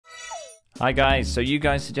Hi guys, so you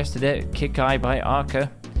guys suggested it, Kick Eye by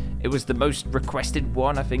Arca. It was the most requested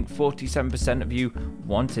one. I think 47% of you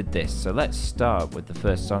wanted this. So let's start with the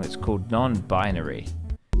first song. It's called Non-Binary.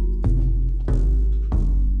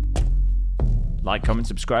 Like, comment,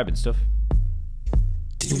 subscribe and stuff.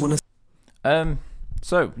 Do you want to...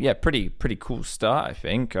 So yeah, pretty cool start, I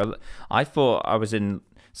think. I thought I was in...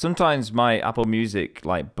 Sometimes my Apple Music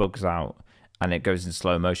like bugs out and it goes in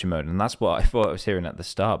slow motion mode, and that's what I thought I was hearing at the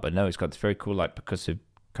start. But no, it's got this very cool like percussive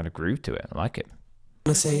kind of groove to it. I like it.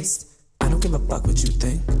 I don't give a fuck what you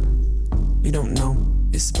think. You don't know,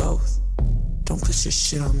 it's both. Don't push your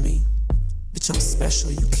shit on me. Bitch, I'm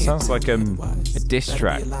special. You can't. Sounds like a diss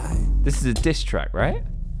track. This is a diss track, right?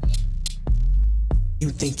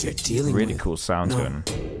 You think you're dealing really with cool sound going.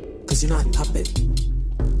 Cause you're not a puppet.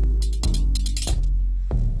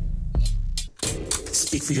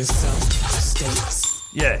 Speak for yourself, states.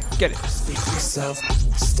 Yeah, get it. Speak for yourself,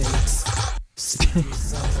 states. Speak for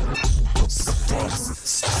yourself,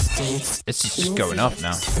 states. It's just going off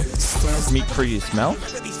now. Meat for your smell?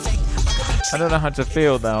 I don't know how to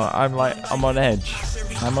feel now. I'm on edge.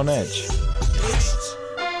 I'm on edge.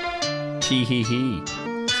 Tee hee hee.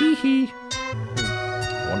 Tee hee.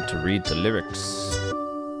 I want to read the lyrics.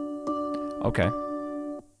 Okay.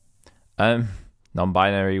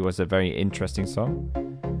 Non-Binary was a very interesting song.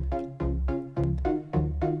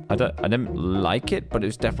 I didn't like it, but it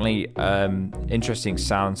was definitely interesting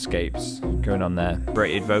soundscapes going on there.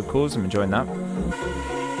 Braided vocals, I'm enjoying that.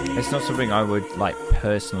 It's not something I would like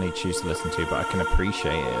personally choose to listen to, but I can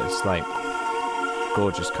appreciate it. It's like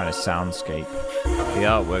gorgeous kind of soundscape. The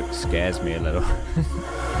artwork scares me a little.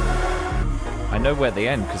 I know where they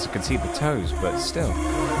end because I can see the toes, but still.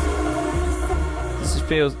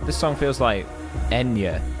 This song feels like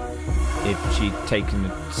Enya if she'd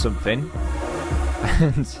taken something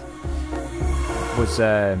and was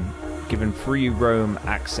given free roam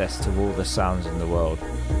access to all the sounds in the world.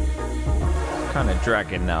 Kind of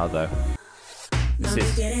dragging now though. This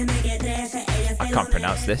is... I can't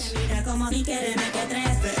pronounce this.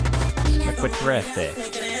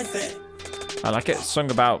 I like it. It's a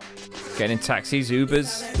song about getting taxis,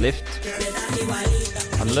 Ubers, Lyft.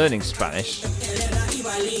 I'm learning Spanish.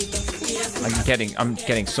 I'm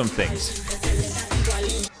getting some things.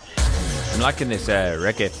 I'm liking this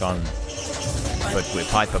reggaeton, but with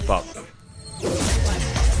hyperpop.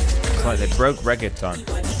 It's like they broke reggaeton,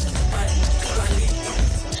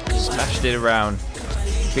 smashed it around,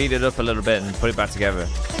 speed it up a little bit, and put it back together.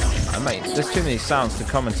 Mate, there's too many sounds to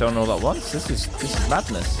comment on all at once. This is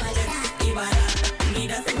madness.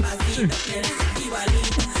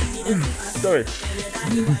 Sorry.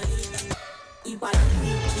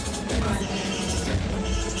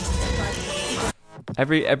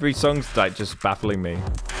 Every song's like just baffling me,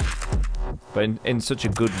 but in such a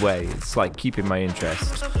good way. It's like keeping my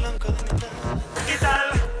interest.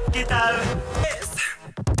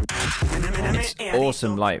 It's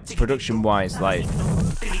awesome, like production wise, like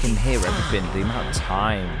you can hear everything. The amount of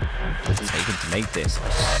time it's taken to make this, I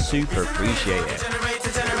super appreciate it.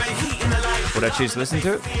 Would I choose to listen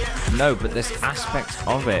to it? No, but there's aspects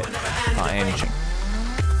of it that I enjoy.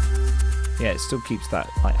 Yeah, it still keeps that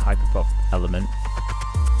like hyperpop element.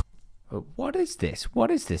 But what is this?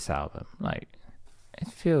 What is this album? Like, it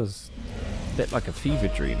feels a bit like a fever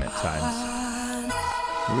dream at times.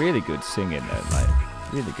 Really good singing though, like,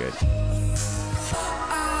 really good.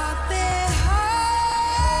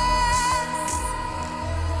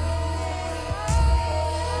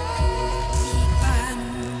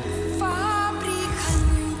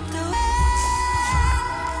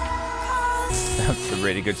 The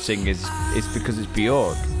really good singing is because it's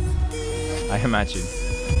Bjork, I imagine.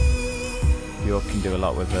 Bjork can do a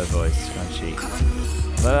lot with her voice, can't she?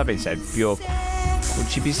 Well, that being said, Bjork, would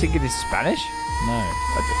she be singing in Spanish? No.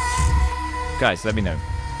 Guys, let me know.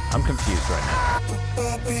 I'm confused right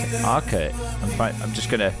now. Arca, I'm just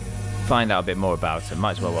gonna find out a bit more about it.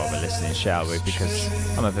 Might as well while we're listening, shall we? Because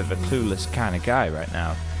I'm a bit of a clueless kind of guy right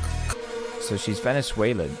now. So she's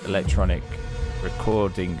Venezuelan electronic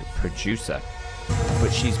recording producer,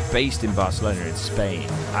 but she's based in Barcelona in Spain.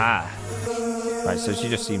 Right, so she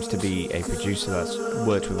just seems to be a producer that's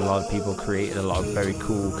worked with a lot of people, created a lot of very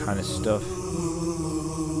cool kind of stuff.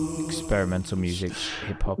 Experimental music,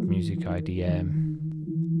 hip-hop music, IDM.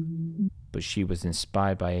 But she was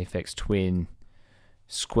inspired by Aphex Twin,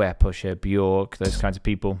 Square Pusher, Bjork, those kinds of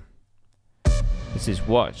people. This is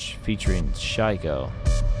Watch, featuring Shy Girl.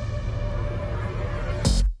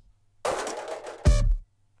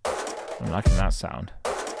 I'm liking that sound.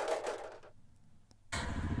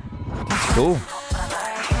 That's cool.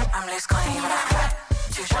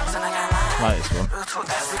 I like this one.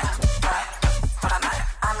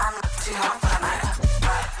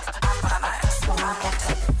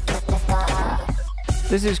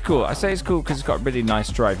 This is cool. I say it's cool because it's got a really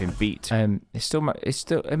nice driving beat.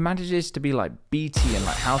 It manages to be like beaty and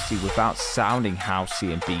like housey without sounding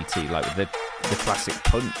housey and beaty, like with the classic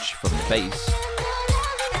punch from the bass.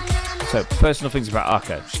 So, personal things about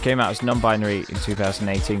Arca. She came out as non-binary in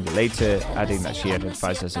 2018, later adding that she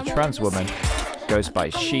identifies as a trans woman, goes by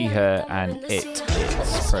she, her, and it,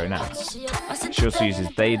 its pronouns. She also uses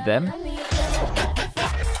they, them.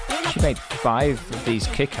 She made 5 of these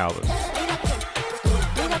kick albums.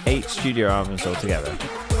 8 studio albums altogether.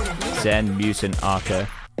 Zen, Mutant, Arca,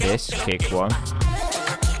 this, Kick 1,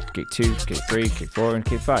 Kick 2, Kick 3, Kick 4, and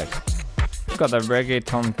Kick 5. It's got that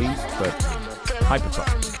reggaeton beat, but hyperpop.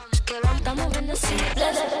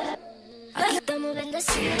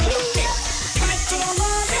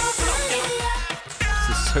 This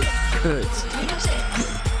is so good.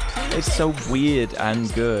 It's so weird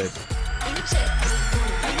and good.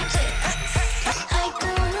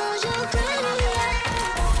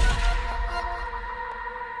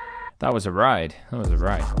 That was a ride. That was a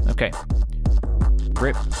ride. Okay.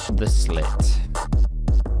 Rip the Slit.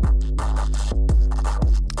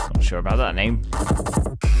 Not sure about that name.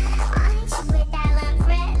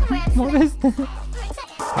 What is that?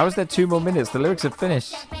 How is there 2 more minutes? The lyrics are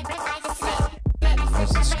finished. I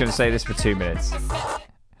was just going to say this for 2 minutes.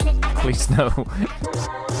 Please no.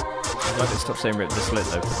 I'd like to stop saying Rip the Slit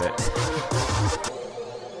though for a bit.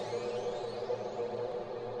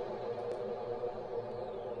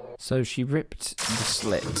 So she ripped the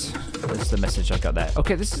slit. That's the message I got there.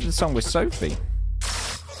 Okay, this is the song with Sophie.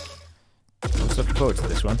 I was looking forward to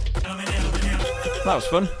this one. That was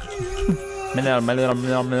fun.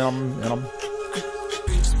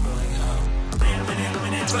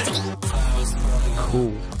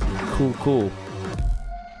 Cool. Cool, cool.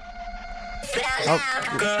 Oh,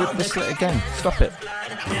 rip the slit again. Stop it.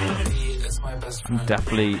 I'm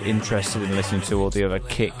definitely interested in listening to all the other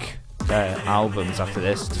Kick albums after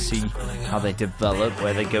this to see how they develop,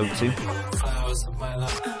 where they go to.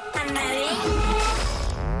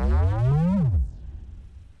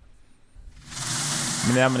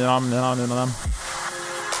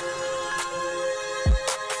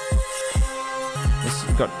 This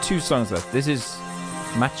has got 2 songs left. This is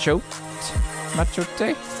Machote.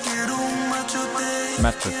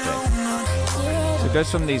 So it goes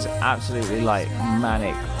from these absolutely like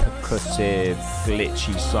manic, percussive,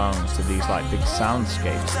 glitchy songs to these like big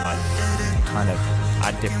soundscapes, like kind of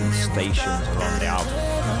at different stations along the album.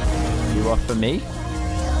 You Are For Me? Is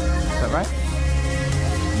that right?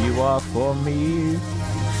 You Are For Me.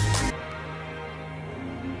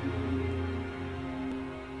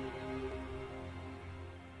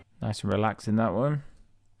 Nice and relaxing, that one.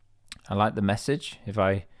 I like the message, if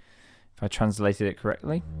I translated it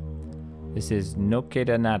correctly. This is No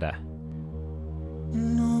Queda Nada.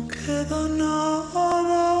 No queda nada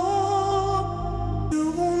de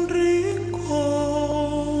un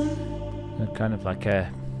rincón. Kind of like a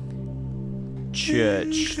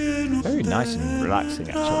church. Very nice and relaxing,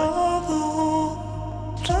 actually.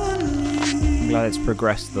 I'm glad it's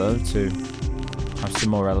progressed, though, to have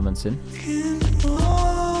some more elements in.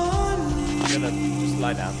 I'm gonna just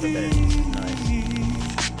lie down for a bit. Nice.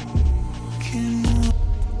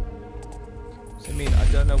 I mean, I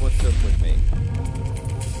don't know what's up with me.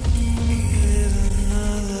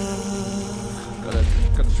 Gotta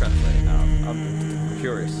translate it now. I'm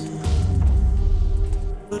curious.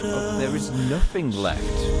 Oh, there is nothing left.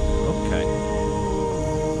 Okay.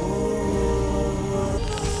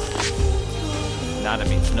 Nada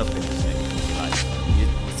means nothing, doesn't it? Like, you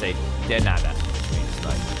say de nada, which means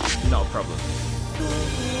like not a problem.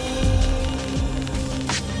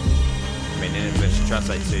 I mean, in English,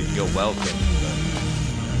 translate to "you're welcome."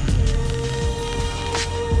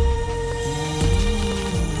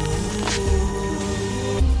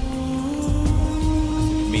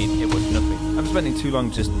 I mean, it was nothing. I'm spending too long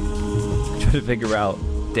just trying to figure out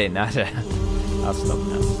de nada. I'll stop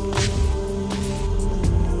now.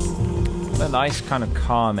 A nice kind of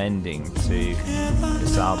calm ending to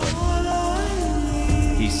this album.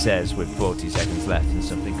 He says with 40 seconds left and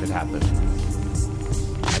something could happen.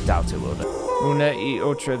 I doubt it will. Una y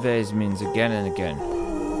otra vez means again and again.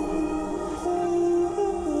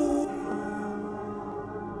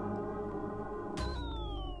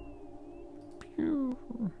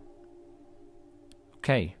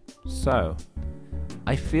 Okay, so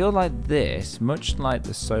I feel like this, much like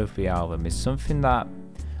the Sophie album, is something that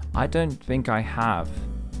I don't think I have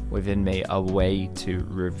within me a way to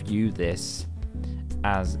review this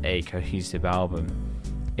as a cohesive album.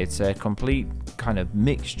 It's a complete kind of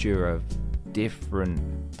mixture of different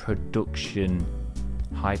production,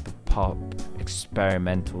 hyper pop,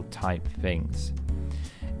 experimental type things.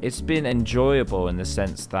 it's been enjoyable in the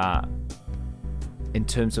sense that, in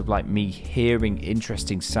terms of like me hearing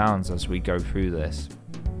interesting sounds as we go through this,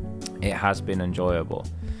 it has been enjoyable.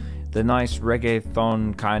 The nice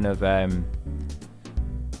reggaeton kind of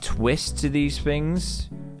twist to these things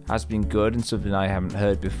has been good and something I haven't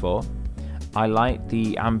heard before. I like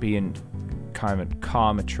the ambient kind of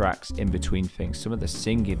calmer tracks in between things. Some of the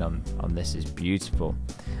singing on this is beautiful,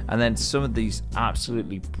 and then some of these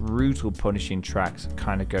absolutely brutal punishing tracks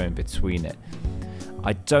kind of go in between it.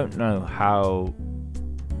 I don't know how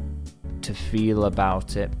to feel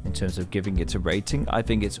about it in terms of giving it a rating. I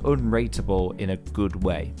think it's unrateable in a good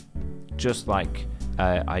way, just like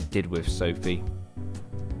I did with Sophie.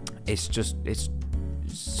 It's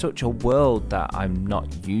such a world that I'm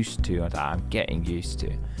not used to, that I'm getting used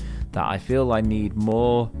to, that I feel I need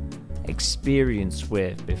more experience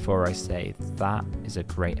with before I say that is a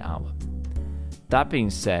great album. That being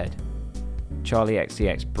said, Charlie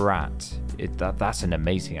XCX Brat, that's an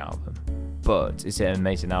amazing album. But is it an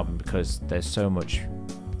amazing album because there's so much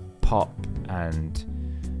pop and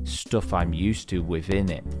stuff I'm used to within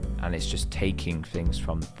it, and it's just taking things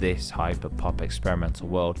from this hyper pop experimental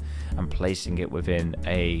world and placing it within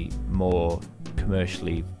a more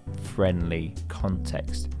commercially friendly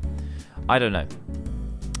context? I don't know.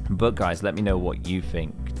 But guys, let me know what you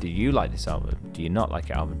think. Do you like this album? Do you not like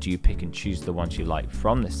the album? Do you pick and choose the ones you like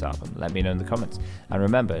from this album? Let me know in the comments. And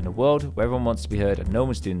remember, in a world where everyone wants to be heard and no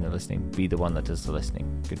one's doing the listening, be the one that does the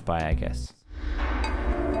listening. Goodbye, I guess.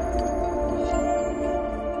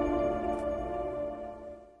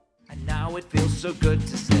 And now it feels so good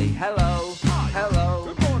to say hello, hello,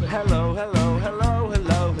 good morning, hello, hello, hello,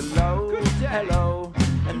 hello, hello, good day, hello.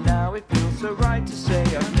 And now it feels so right to say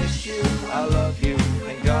I miss you, I love you,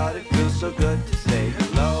 and God, it feels so good to say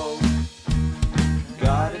hello.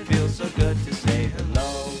 God, it feels so good to say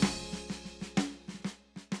hello.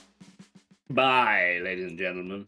 Bye, ladies and gentlemen.